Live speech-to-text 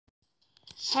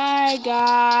Hi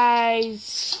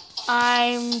guys,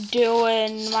 I'm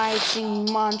doing my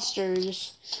Singing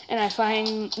Monsters, and I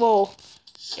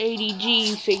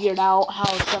ADG figured out how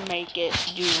to make it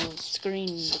do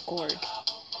screen record.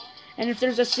 And if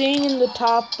there's a thing in the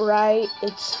top right,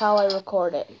 it's how I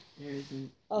record it. There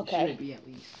isn't. Okay. It should be at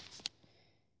least.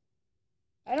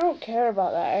 I don't care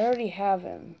about that, I already have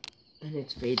him. And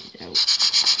it's faded out.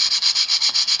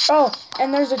 Oh,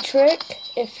 and there's a trick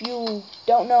if you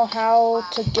don't know how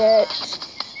to get,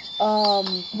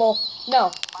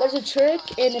 there's a trick,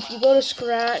 and if you go to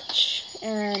Scratch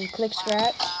and click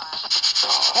Scratch,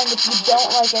 and if you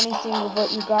don't like anything of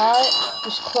what you got,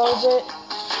 just close it,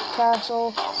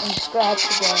 cancel, and Scratch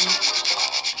again.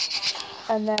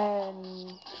 And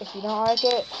then, if you don't like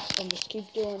it, then just keep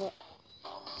doing it.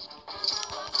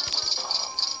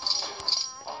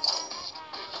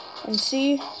 And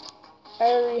see? I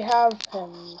already have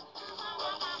him.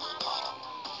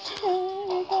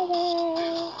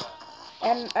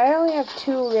 And I only have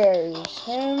 2 rares.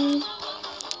 Him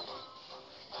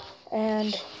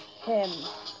and him.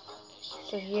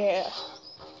 So yeah.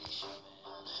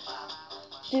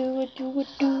 Do it.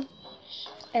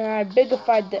 And I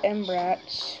bigified the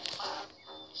Embrats.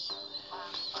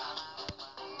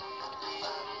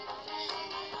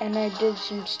 And I did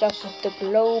some stuff with the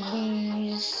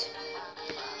Globies.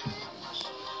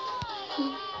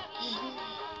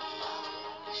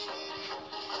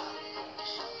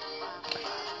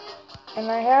 And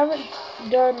I haven't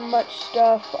done much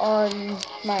stuff on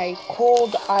my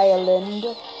Cold Island.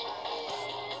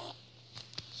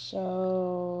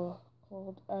 So,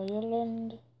 Cold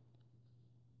Island.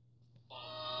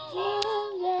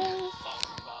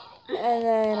 And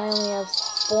then I only have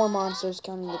 4 monsters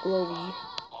counting the Globee.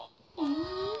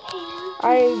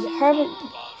 I haven't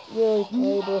really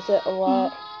played with it a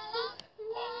lot.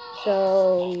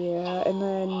 So, yeah, and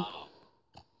then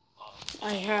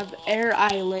I have Air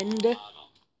Island,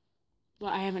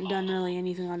 but I haven't done really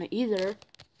anything on it either.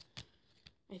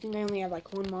 I think I only have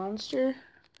like 1 monster,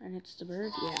 and it's the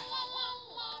bird, yeah.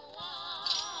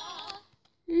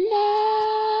 You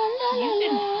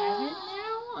can have it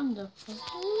now on the phone?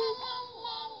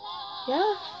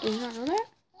 Yeah, did you not know that?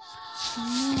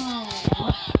 No.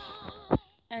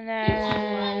 And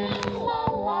then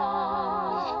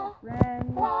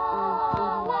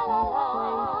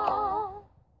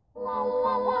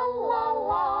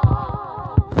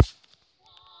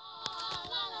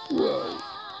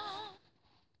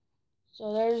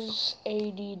so there's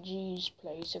ADG's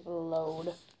place if it'll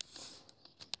load.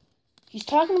 He's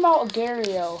talking about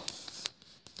Agar.io.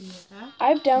 Yeah.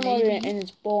 I've downloaded it and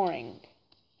it's boring.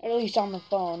 At least on the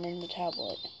phone and the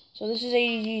tablet. So this is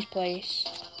ADG's place.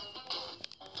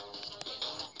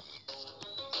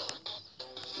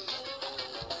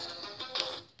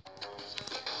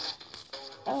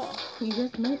 Oh. You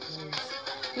just met me.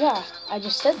 Yeah, I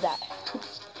just said that.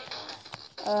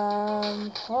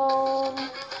 Home.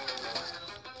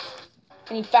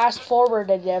 And he fast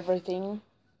forwarded everything.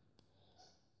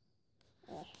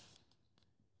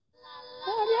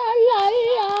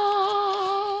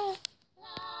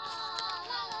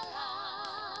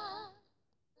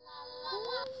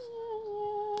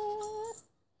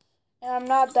 And I'm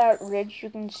not that rich, you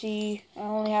can see I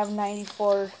only have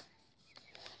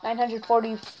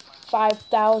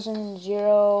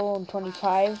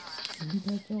 945,025.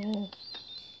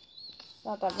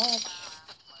 Not that much.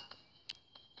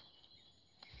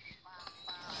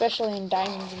 Especially in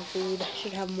diamonds and food. I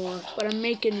should have more. But I'm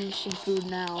making some food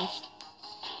now.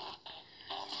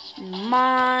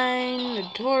 Mine, the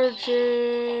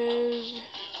torches.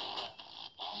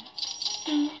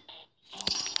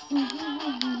 I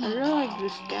really like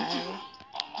this guy.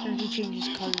 And he changes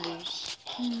colors.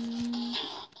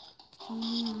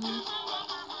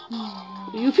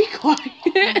 Will you be quiet?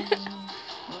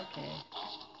 Okay.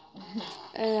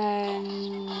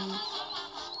 And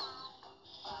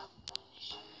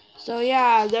so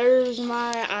yeah, there's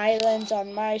my islands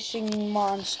on my Singing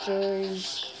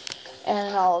Monsters.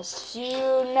 And I'll see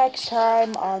you next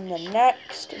time on the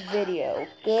next video.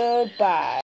 Goodbye.